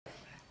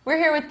We're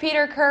here with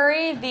Peter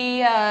Currie,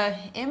 the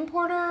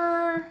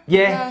importer.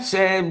 Yeah,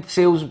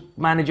 sales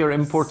manager,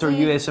 importer,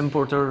 US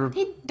importer.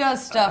 He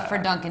does stuff for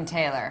Duncan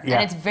Taylor, yeah.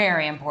 and it's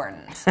very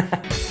important.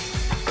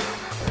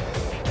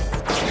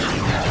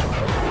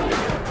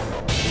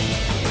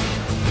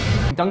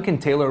 Duncan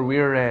Taylor,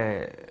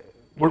 we're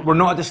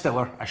not a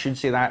distiller. I should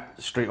say that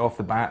straight off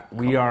the bat.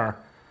 Cool.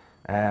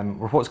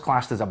 We're what's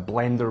classed as a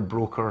blender,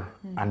 broker,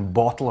 and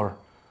bottler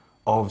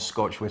of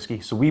Scotch whisky.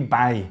 So we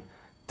buy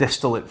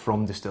distillate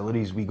from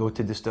distilleries. We go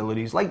to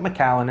distilleries like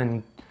Macallan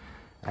and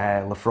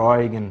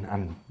Laphroaig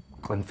and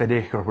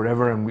Glenfiddich or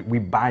wherever, and we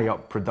buy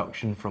up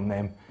production from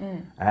them.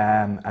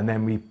 And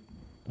then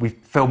we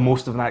fill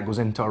most of that, goes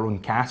into our own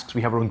casks.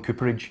 We have our own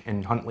cooperage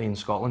in Hensley in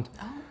Scotland,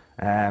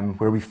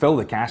 where we fill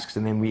the casks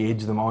and then we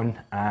age them on.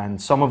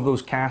 And some of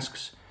those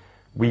casks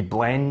we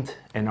blend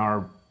in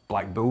our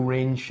Black Bull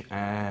range,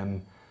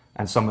 and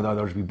some of the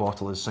others we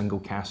bottle as single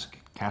cask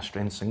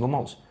strength single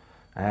malts.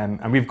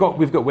 And we've got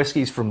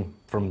whiskies from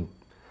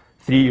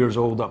 3 years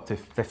old up to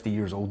 50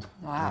 years old.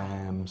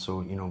 Wow.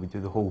 So you know, we do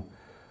the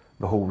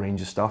whole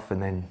range of stuff,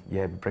 and then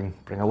yeah, we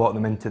bring a lot of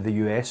them into the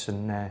US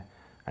and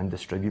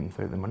distribute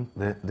them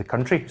throughout the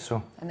country.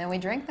 So. And then we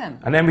drink them.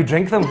 And then we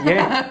drink them.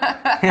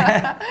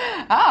 Yeah.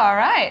 Oh, all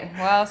right.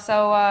 Well,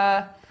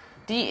 so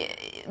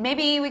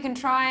maybe we can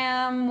try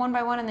them one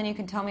by one, and then you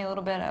can tell me a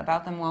little bit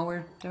about them while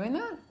we're doing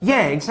that?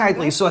 Yeah,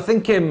 exactly. Okay. So I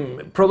think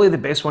probably the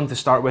best one to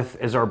start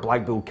with is our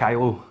Black Bull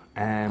Kyloe.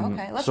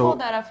 Okay, let's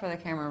hold that up for the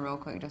camera real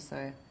quick, just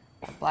so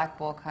Black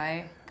Bull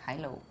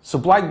Kyloe. So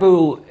Black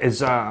Bull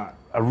is a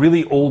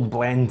really old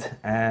blend.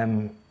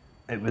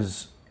 It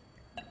was...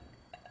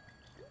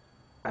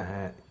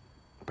 better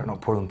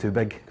not pour them too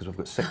big, because we've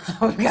got six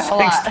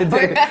to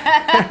do.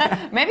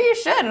 Maybe you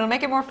should, it'll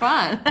make it more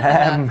fun.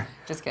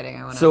 Just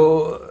kidding.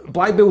 So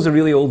Black Bull's a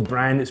really old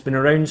brand. It's been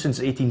around since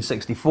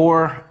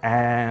 1864.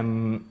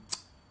 And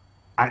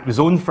it was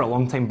owned for a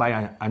long time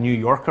by a New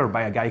Yorker,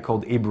 by a guy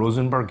called Abe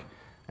Rosenberg.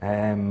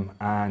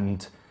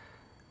 And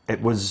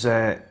it was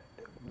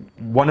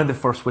one of the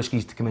first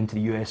whiskies to come into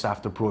the US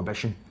after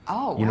Prohibition.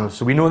 Oh, wow. You know,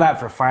 so we know that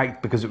for a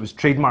fact because it was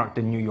trademarked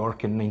in New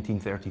York in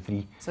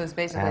 1933. So it's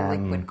basically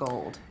liquid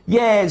gold.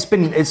 Yeah,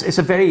 it's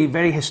a very,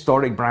 very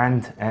historic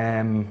brand.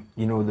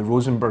 You know, the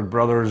Rosenberg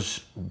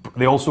brothers,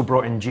 they also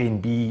brought in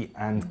J&B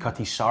and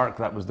Cutty Sark.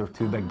 That was their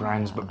two big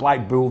brands. But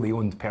Black Bull they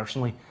owned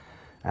personally.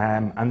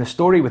 And the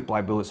story with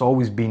Black Bull, it's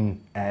always been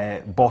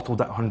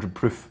bottled at 100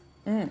 proof.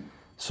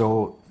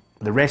 So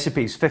the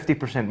recipe is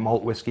 50%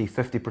 malt whiskey,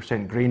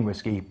 50% grain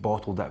whiskey,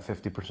 bottled at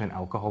 50%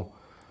 alcohol.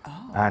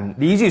 Oh. And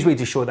the easiest way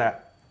to show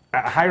that,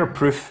 at a higher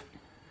proof,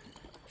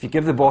 if you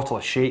give the bottle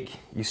a shake,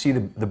 you see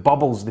the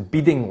bubbles, the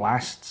beading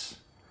lasts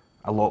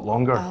a lot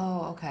longer.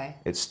 Oh, okay.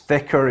 It's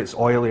thicker, it's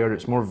oilier,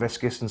 it's more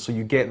viscous, and so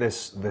you get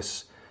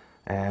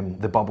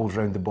the bubbles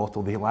around the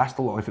bottle, they last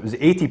a lot. If it was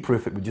 80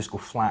 proof, it would just go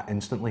flat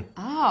instantly.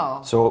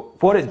 Oh. So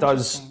what it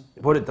does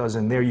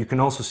in there, you can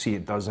also see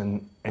it does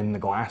in the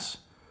glass.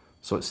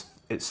 So it's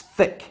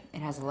thick. It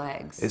has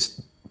legs.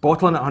 It's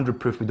bottling at 100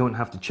 proof. We don't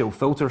have to chill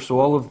filter, so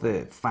all of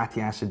the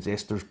fatty acids,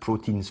 esters,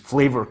 proteins,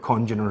 flavour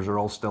congeners are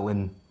all still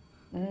in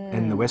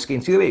the whiskey.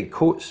 And see the way it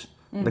coats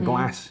the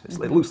glass?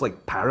 It looks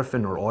like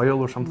paraffin or oil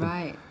or something.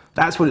 Right.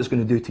 That's what it's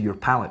going to do to your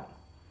palate.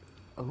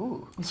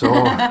 Ooh. So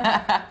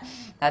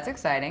that's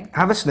exciting.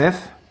 Have a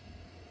sniff.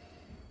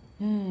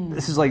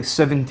 This is like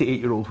 7 to 8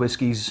 year old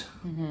whiskies,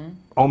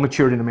 all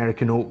matured in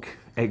American oak,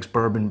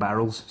 ex-bourbon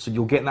barrels. So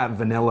you'll get that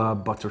vanilla,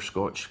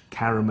 butterscotch,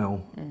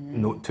 caramel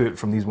note to it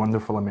from these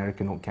wonderful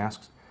American oak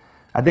casks.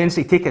 I'd then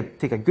say take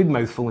a good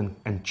mouthful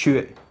and chew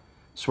it,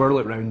 swirl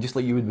it round just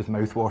like you would with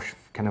mouthwash,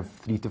 kind of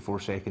 3 to 4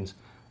 seconds,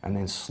 and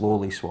then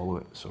slowly swallow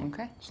it. So,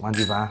 okay.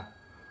 Slàinte mhath.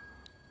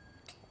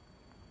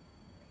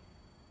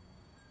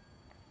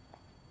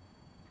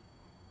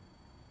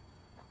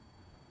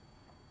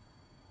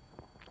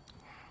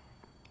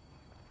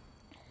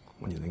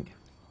 What do you think?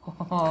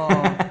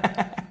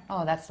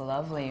 Oh, that's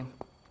lovely.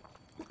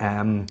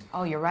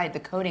 Oh, you're right. The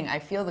coating. I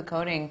feel the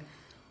coating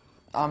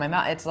on my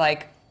mouth. It's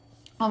like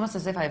almost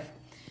as if I've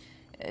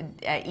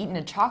eaten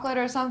a chocolate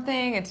or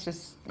something. It's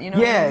just, you know.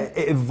 Yeah,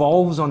 it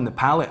evolves on the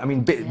palate. I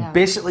mean,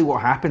 basically what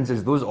happens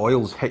is those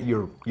oils hit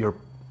your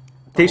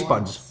taste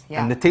buds,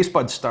 and the taste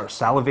buds start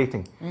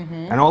salivating.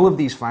 And all of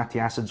these fatty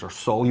acids are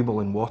soluble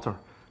in water.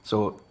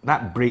 So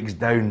that breaks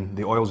down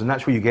the oils, and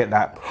that's where you get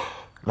that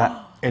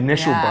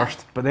initial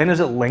burst. But then as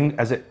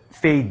it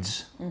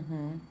fades,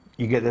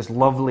 you get this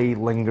lovely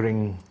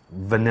lingering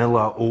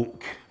vanilla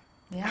oak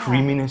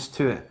creaminess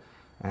to it.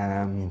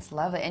 It's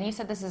lovely. And you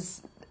said this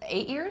is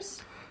 8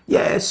 years?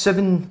 Yeah,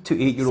 7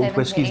 to 8 year old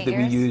whiskies that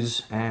we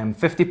use.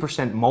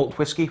 50% malt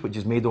whiskey, which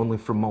is made only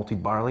from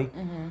malted barley.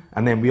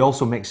 And then we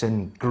also mix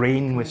in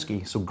grain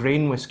whiskey. So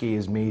grain whiskey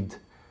is made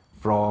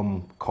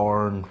from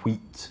corn,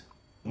 wheat,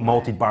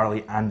 malted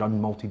barley and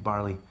unmalted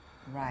barley.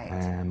 Right.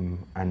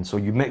 And so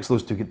you mix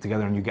those two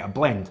together and you get a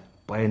blend.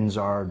 Blends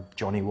are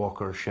Johnny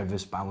Walker,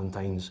 Chivas,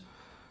 Ballantines.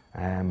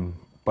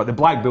 But the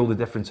Black Bull, the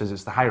difference is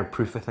it's the higher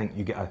proof. I think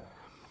you get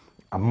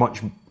a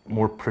much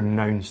more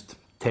pronounced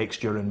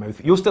texture in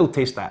mouth. You'll still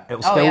taste that.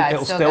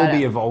 It'll still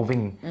be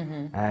evolving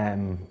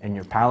in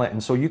your palate,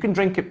 and so you can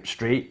drink it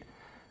straight.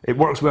 It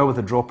works well with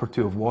a drop or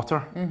two of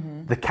water.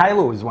 The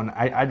Kyloe is one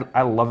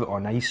I love it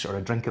on ice, or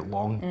I drink it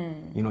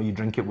long. You know, you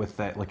drink it with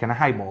like in a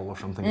highball or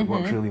something. It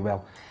works really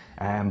well,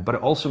 but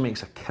it also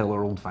makes a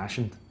killer old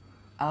fashioned.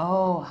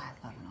 Oh,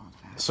 I love an old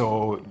fashioned.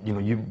 So you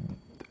know,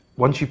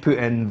 once you put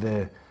in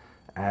the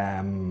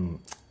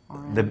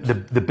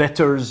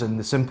bitters and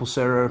the simple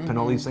syrup and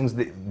all these things,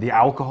 the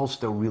alcohol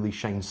still really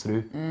shines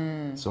through.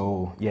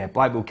 So yeah,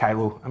 Black Bull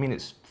Kyloe, I mean,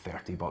 it's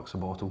 $30 a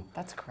bottle.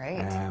 That's great.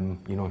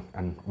 You know,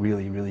 and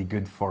really, really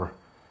good for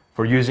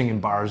using in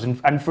bars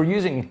and for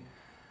using.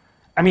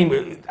 I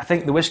mean, I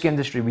think the whiskey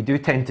industry, we do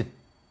tend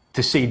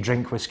to say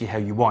drink whiskey how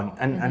you want,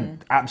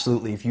 and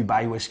absolutely, if you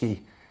buy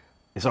whiskey,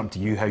 it's up to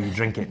you how you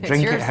drink it.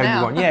 Drink it how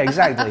you want. Yeah,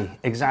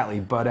 exactly.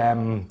 But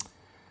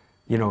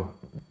you know,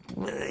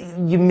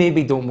 you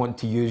maybe don't want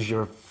to use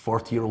your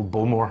 40-year-old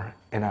Bowmore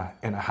in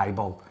a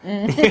highball.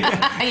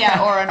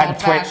 Yeah, or an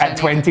old fashioned at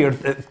 $20 or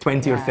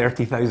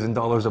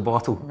 $30,000 a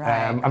bottle.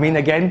 Right. I mean,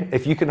 again,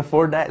 if you can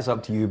afford that, it's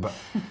up to you.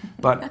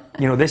 But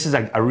you know, this is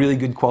a really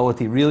good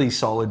quality, really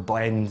solid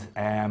blend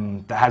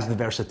that has the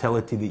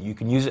versatility that you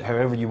can use it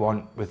however you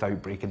want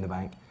without breaking the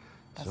bank.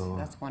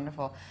 That's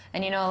wonderful.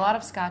 And you know, a lot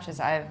of scotches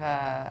I've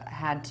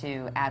had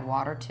to add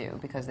water to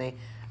because they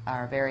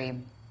are very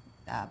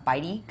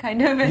bitey,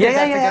 kind of. Yeah,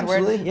 that's a good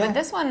absolutely. word. Yeah. But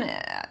this one,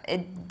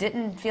 it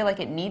didn't feel like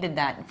it needed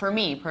that for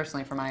me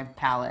personally, for my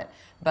palate.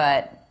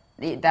 But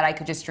that I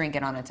could just drink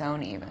it on its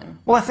own, even.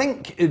 Well, I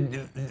think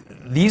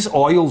these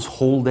oils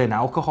hold in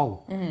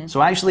alcohol.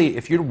 So actually,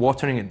 if you're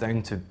watering it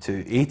down to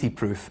 80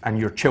 proof and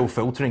you're chill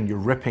filtering, you're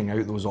ripping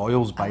out those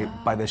oils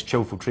by this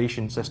chill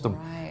filtration system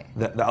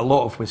that a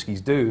lot of whiskies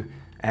do.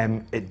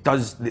 It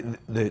does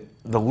the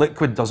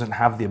liquid doesn't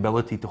have the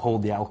ability to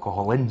hold the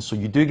alcohol in, so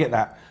you do get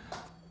that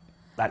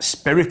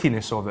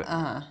spiritiness of it.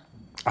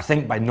 I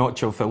think by not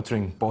chill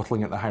filtering,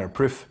 bottling at the higher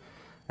proof,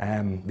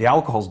 the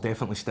alcohol's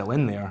definitely still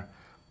in there,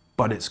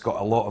 but it's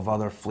got a lot of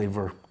other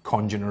flavour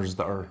congeners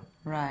that are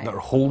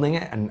holding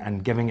it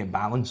and giving it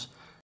balance.